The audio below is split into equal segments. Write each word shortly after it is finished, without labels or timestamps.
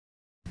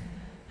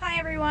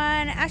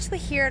Everyone, Ashley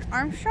here at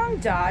Armstrong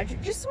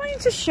Dodge. Just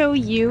wanted to show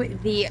you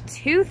the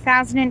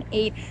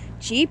 2008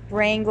 Jeep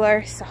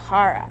Wrangler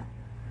Sahara.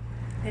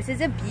 This is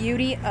a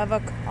beauty of a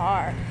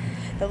car.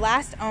 The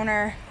last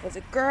owner was a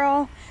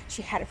girl.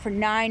 She had it for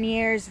 9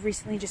 years,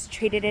 recently just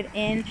traded it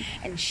in,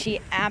 and she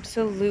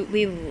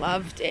absolutely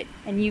loved it.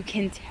 And you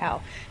can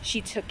tell. She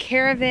took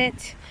care of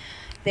it.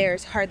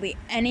 There's hardly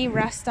any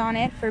rust on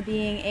it for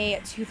being a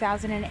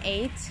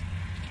 2008.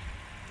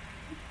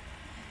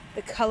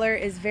 The color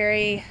is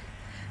very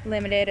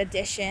limited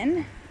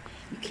edition.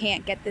 You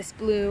can't get this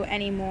blue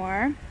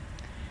anymore.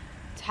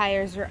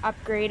 Tires are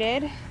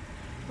upgraded.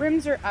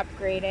 Rims are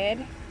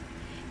upgraded.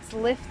 It's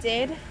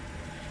lifted.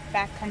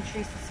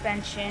 Backcountry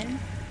suspension.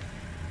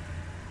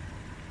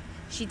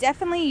 She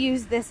definitely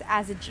used this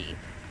as a Jeep,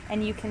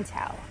 and you can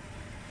tell.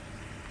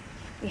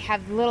 We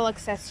have little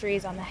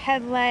accessories on the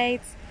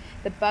headlights,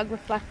 the bug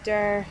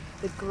reflector,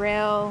 the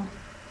grille.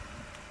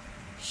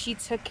 She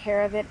took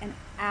care of it and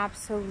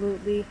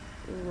absolutely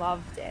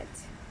loved it.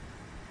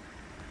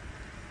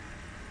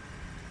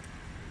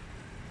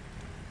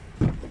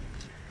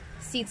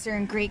 Seats are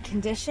in great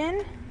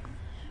condition.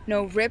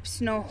 No rips,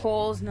 no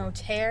holes, no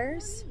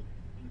tears.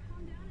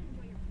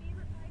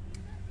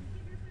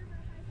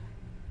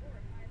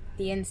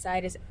 The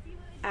inside is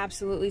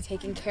absolutely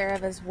taken care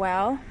of as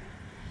well.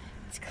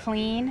 It's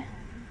clean.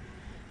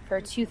 For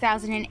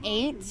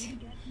 2008,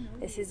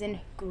 this is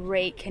in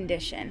great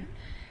condition.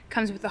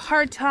 Comes with a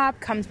hard top,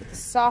 comes with a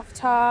soft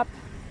top.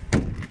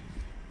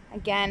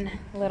 Again,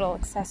 little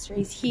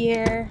accessories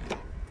here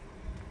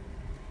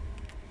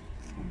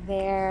and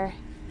there.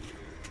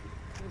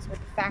 Comes with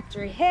a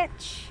factory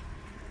hitch.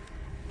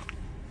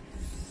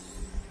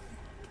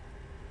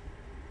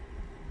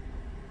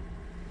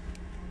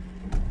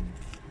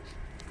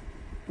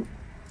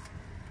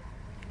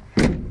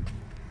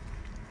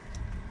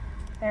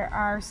 There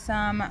are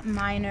some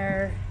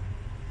minor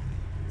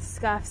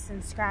scuffs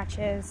and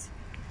scratches,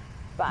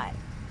 but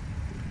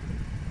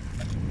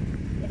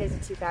it is a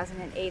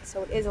 2008,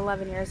 so it is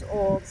 11 years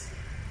old.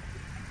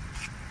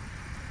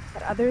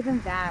 But other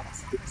than that,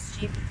 this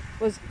Jeep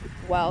was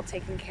well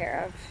taken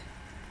care of.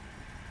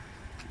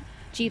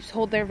 Jeeps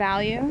hold their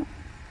value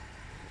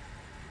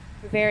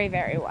very,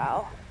 very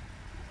well.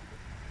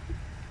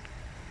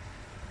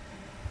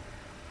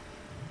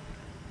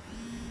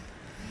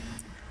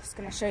 Just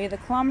gonna show you the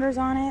kilometers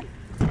on it.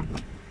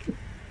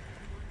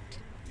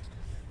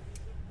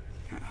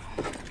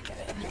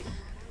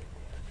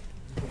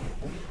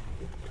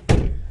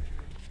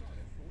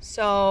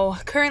 So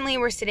currently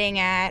we're sitting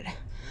at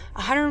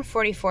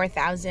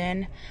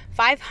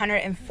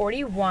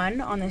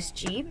 144,541 on this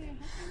Jeep.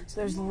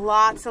 So there's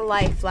lots of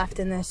life left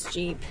in this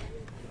Jeep.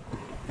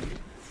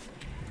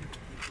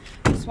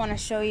 Just want to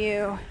show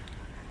you,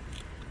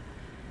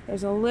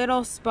 there's a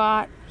little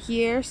spot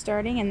here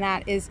starting, and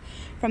that is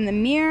from the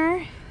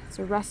mirror. It's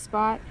a rust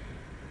spot,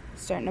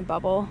 starting to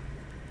bubble.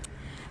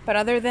 But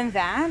other than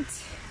that,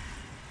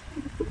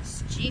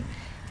 this Jeep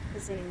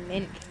is in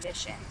mint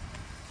condition.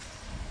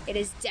 It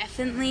is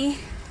definitely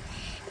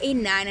a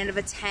 9 out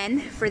of 10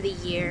 for the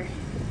year.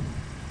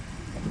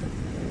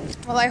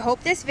 Well, I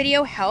hope this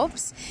video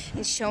helps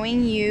in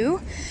showing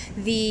you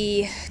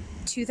the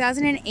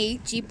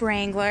 2008 Jeep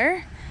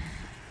Wrangler.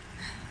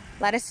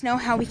 Let us know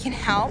how we can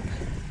help.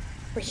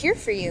 We're here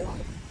for you.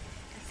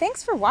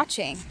 Thanks for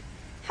watching.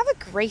 Have a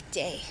great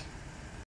day.